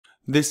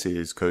This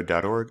is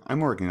Code.org.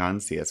 I'm working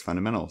on CS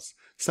fundamentals.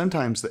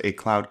 Sometimes a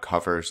cloud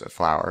covers a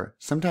flower.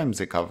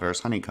 Sometimes it covers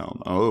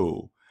honeycomb.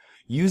 Oh.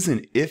 Use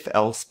an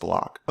if-else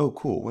block. Oh,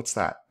 cool. What's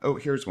that? Oh,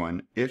 here's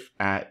one. If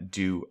at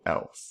do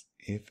else.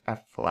 If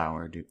at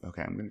flower do.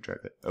 Okay, I'm going to try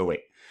that. Oh,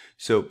 wait.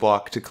 So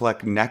block to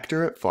collect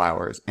nectar at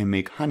flowers and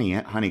make honey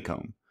at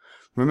honeycomb.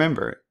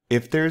 Remember,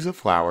 if there's a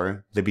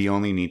flower, the bee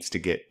only needs to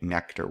get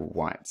nectar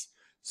once.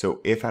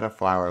 So if at a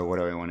flower, what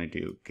do I want to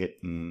do? Get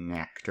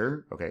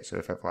nectar. Okay, so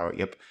if at flower,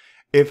 yep.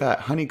 If at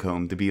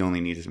honeycomb, the bee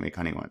only needs to make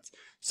honey once.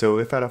 So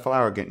if at a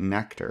flower, get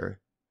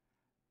nectar.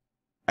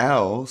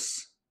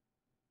 Else,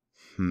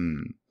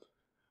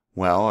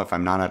 well, if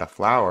I'm not at a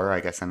flower, I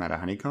guess I'm at a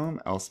honeycomb.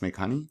 Else make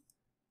honey.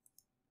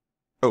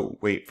 Oh,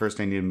 wait, first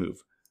I need to move.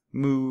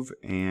 Move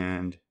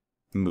and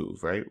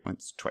move, right?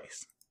 Once,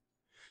 twice.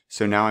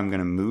 So now I'm going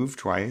to move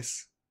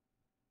twice.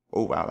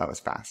 Oh, wow, that was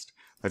fast.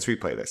 Let's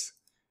replay this,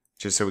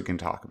 just so we can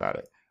talk about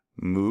it.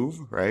 Move,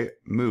 right?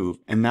 Move.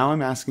 And now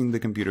I'm asking the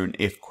computer an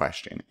if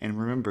question. And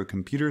remember,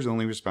 computers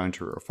only respond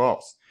true or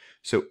false.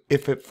 So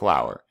if at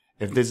flower,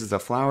 if this is a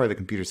flower, the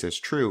computer says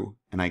true,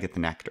 and I get the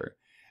nectar.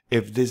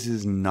 If this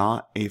is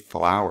not a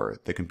flower,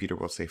 the computer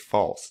will say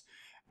false.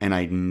 And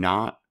I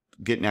not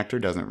get nectar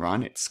doesn't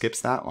run. It skips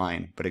that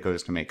line, but it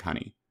goes to make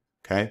honey.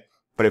 Okay?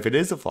 But if it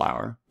is a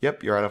flower,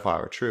 yep, you're at a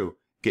flower, true.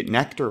 Get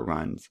nectar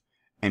runs,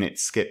 and it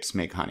skips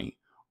make honey.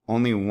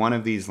 Only one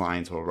of these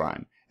lines will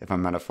run. If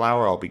I'm at a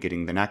flower, I'll be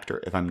getting the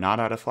nectar. If I'm not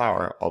at a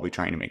flower, I'll be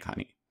trying to make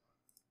honey.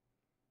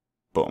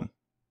 Boom.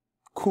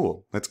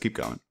 Cool. Let's keep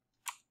going.